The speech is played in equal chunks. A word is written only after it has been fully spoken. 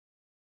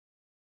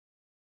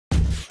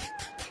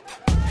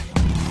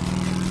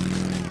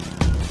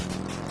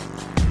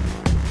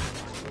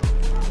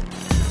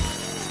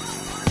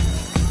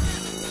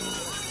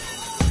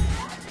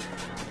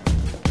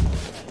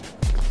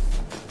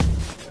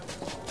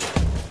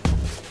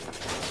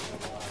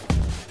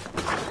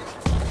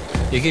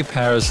Iggy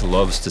Parris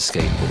loves to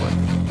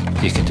skateboard.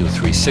 He can do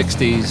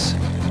 360s,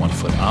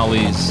 one-foot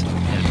ollies,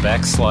 and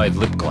backslide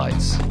lip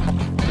glides.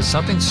 But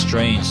something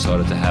strange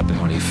started to happen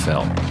when he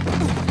fell.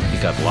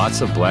 He got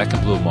lots of black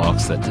and blue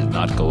marks that did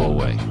not go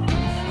away.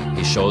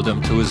 He showed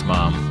them to his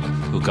mom,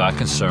 who got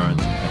concerned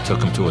and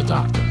took him to a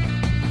doctor.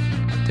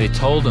 They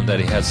told him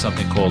that he had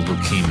something called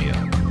leukemia.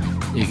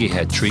 Iggy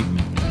had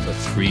treatment for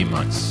 3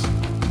 months.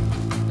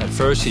 At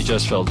first he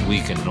just felt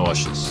weak and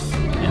nauseous,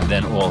 and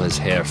then all his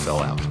hair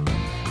fell out.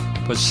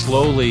 But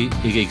slowly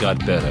Iggy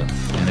got better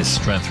and his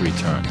strength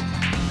returned.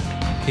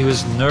 He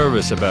was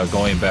nervous about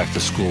going back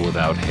to school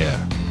without hair.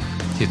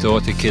 He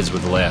thought the kids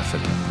would laugh at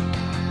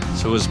him.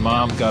 So his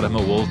mom got him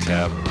a wool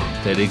cap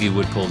that Iggy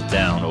would pull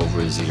down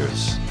over his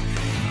ears.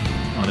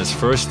 On his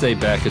first day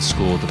back at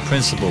school, the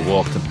principal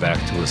walked him back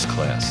to his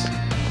class.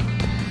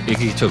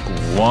 Iggy took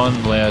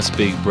one last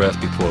big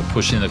breath before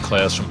pushing the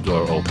classroom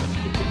door open.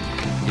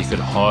 He could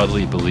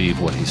hardly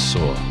believe what he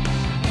saw.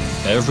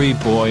 Every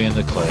boy in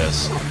the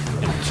class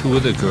and 2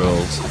 of the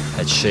girls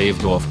had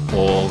shaved off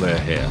all their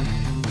hair,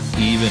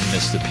 even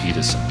Mr.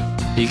 Peterson.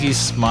 Iggy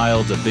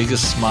smiled the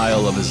biggest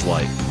smile of his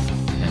life,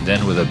 and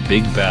then with a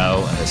big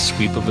bow and a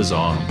sweep of his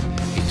arm,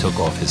 he took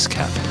off his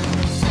cap.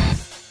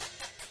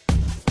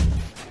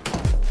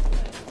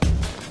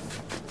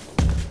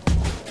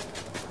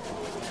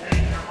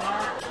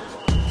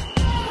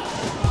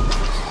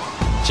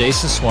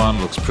 Jason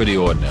Swan looks pretty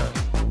ordinary.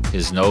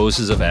 His nose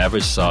is of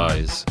average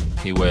size,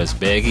 he wears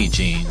baggy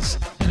jeans,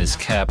 and his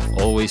cap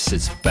always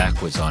sits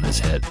backwards on his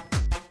head.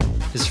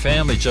 His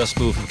family just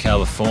moved from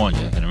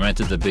California and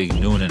rented the big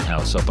Noonan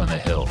house up on the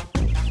hill.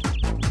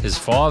 His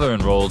father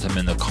enrolled him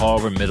in the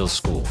Carver Middle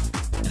School,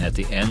 and at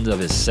the end of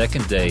his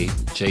second day,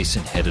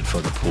 Jason headed for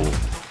the pool.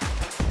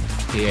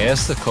 He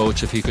asked the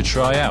coach if he could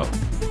try out.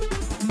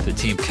 The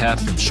team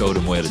captain showed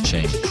him where to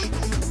change.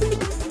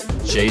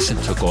 Jason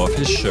took off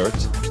his shirt,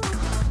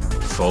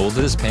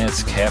 folded his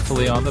pants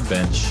carefully on the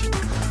bench,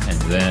 and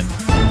then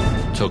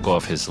took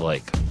off his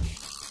leg.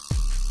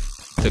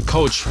 The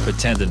coach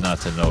pretended not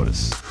to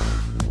notice.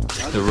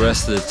 The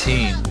rest of the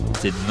team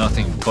did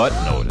nothing but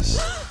notice.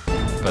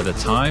 By the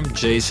time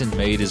Jason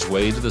made his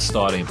way to the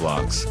starting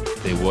blocks,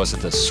 there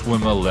wasn't a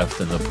swimmer left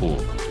in the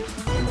pool.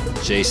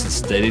 Jason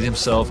steadied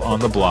himself on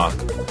the block,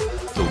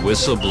 the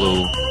whistle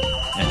blew,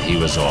 and he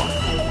was off.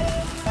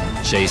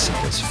 Jason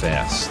was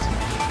fast.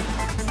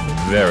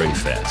 Very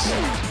fast.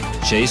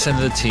 Jason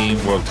and the team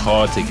worked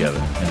hard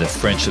together, and the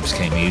friendships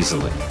came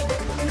easily.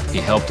 He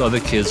helped other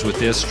kids with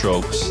their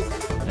strokes,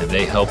 and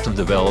they helped him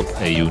develop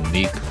a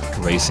unique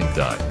racing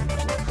dive.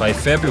 By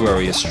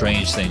February, a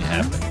strange thing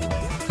happened.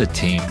 The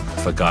team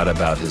forgot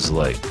about his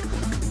leg.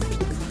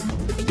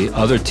 The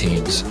other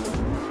teams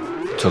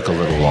took a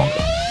little longer.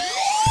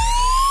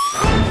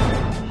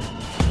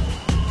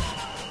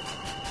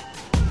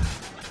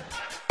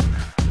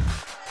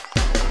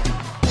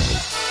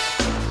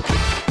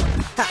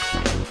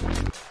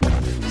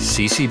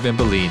 Cece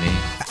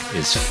Bimbolini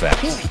is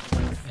fat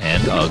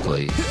and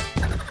ugly,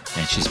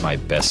 and she's my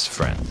best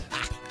friend.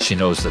 She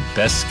knows the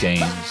best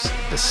games,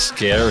 the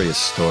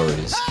scariest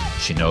stories.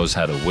 She knows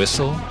how to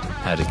whistle,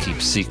 how to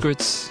keep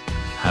secrets,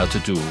 how to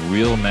do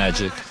real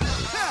magic,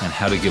 and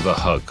how to give a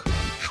hug.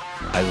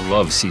 I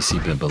love Cece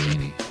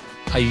Bimbolini.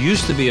 I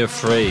used to be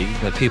afraid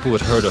that people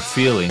would hurt her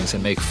feelings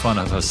and make fun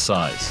of her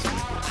size.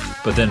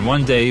 But then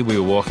one day we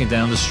were walking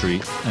down the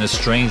street and a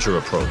stranger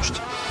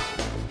approached.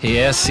 He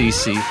asked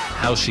Cece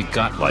how she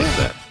got like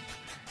that.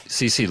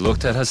 Cece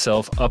looked at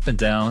herself up and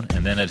down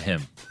and then at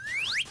him.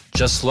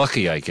 "Just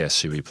lucky, I guess,"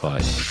 she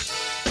replied.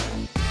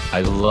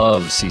 I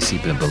love Cece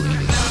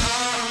Bimbolini.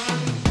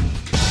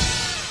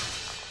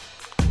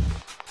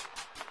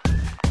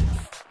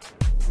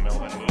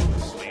 Melvin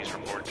Moop, please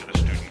report to the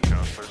student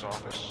counselor's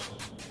office.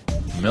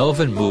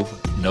 Melvin Moop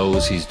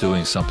knows he's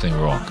doing something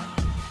wrong,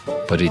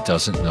 but he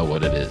doesn't know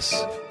what it is.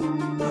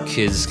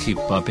 Kids keep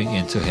bumping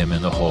into him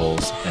in the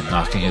halls and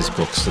knocking his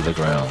books to the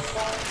ground.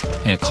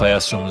 In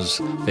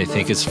classrooms, they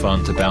think it's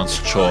fun to bounce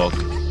chalk,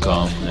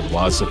 gum, and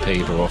wads of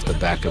paper off the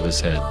back of his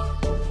head.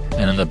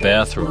 And in the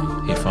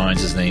bathroom, he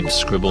finds his name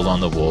scribbled on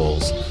the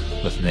walls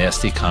with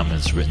nasty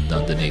comments written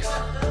underneath.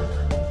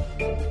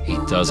 He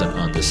doesn't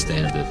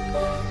understand it,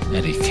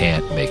 and he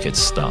can't make it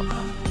stop.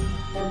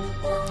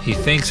 He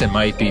thinks it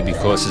might be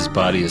because his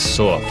body is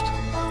soft,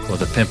 or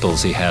the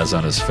pimples he has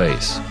on his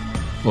face.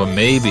 Or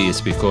maybe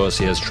it's because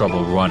he has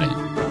trouble running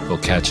or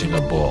catching a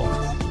ball.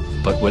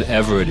 But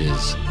whatever it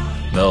is,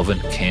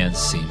 Melvin can't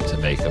seem to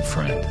make a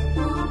friend.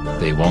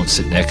 They won't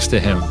sit next to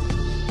him.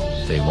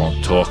 They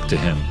won't talk to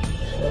him.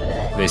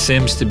 There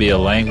seems to be a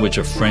language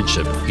of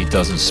friendship he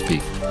doesn't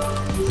speak,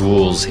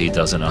 rules he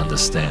doesn't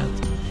understand.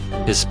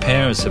 His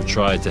parents have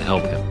tried to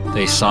help him.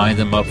 They signed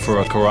him up for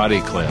a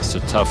karate class to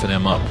toughen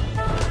him up.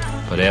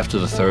 But after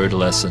the 3rd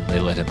lesson, they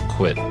let him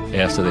quit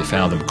after they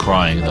found him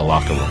crying in the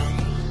locker room.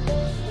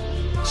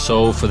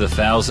 So for the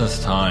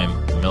 1000th time,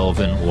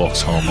 Melvin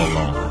walks home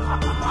alone.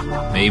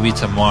 Maybe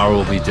tomorrow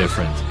will be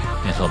different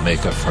and he'll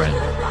make a friend.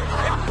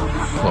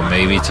 Or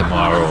maybe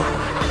tomorrow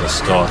he'll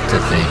start to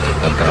think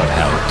about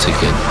how to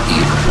get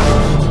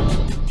even.